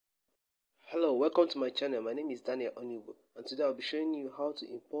Hello, welcome to my channel. My name is Daniel Onibo, and today I'll be showing you how to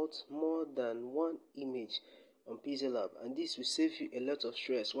import more than one image on Pixellab, and this will save you a lot of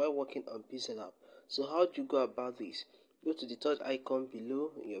stress while working on Pixellab. So how do you go about this? Go to the third icon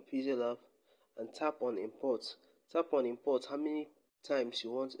below in your Pixellab and tap on import. Tap on import how many times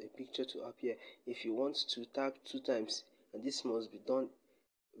you want a picture to appear. If you want to tap 2 times, and this must be done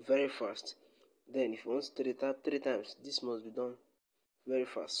very fast. Then if you want to tap 3 times, this must be done very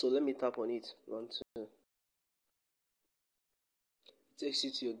fast. So let me tap on it. 1, 2. It takes you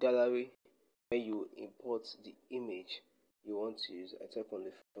to your gallery where you import the image you want to use. I tap on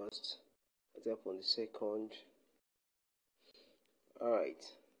the first, I tap on the second. Alright,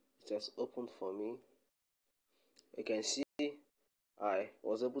 it has opened for me. You can see I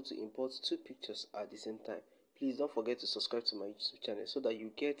was able to import 2 pictures at the same time. Please don't forget to subscribe to my YouTube channel so that you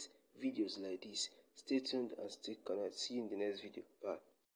get videos like this. Stay tuned and stay connected. See you in the next video. Bye.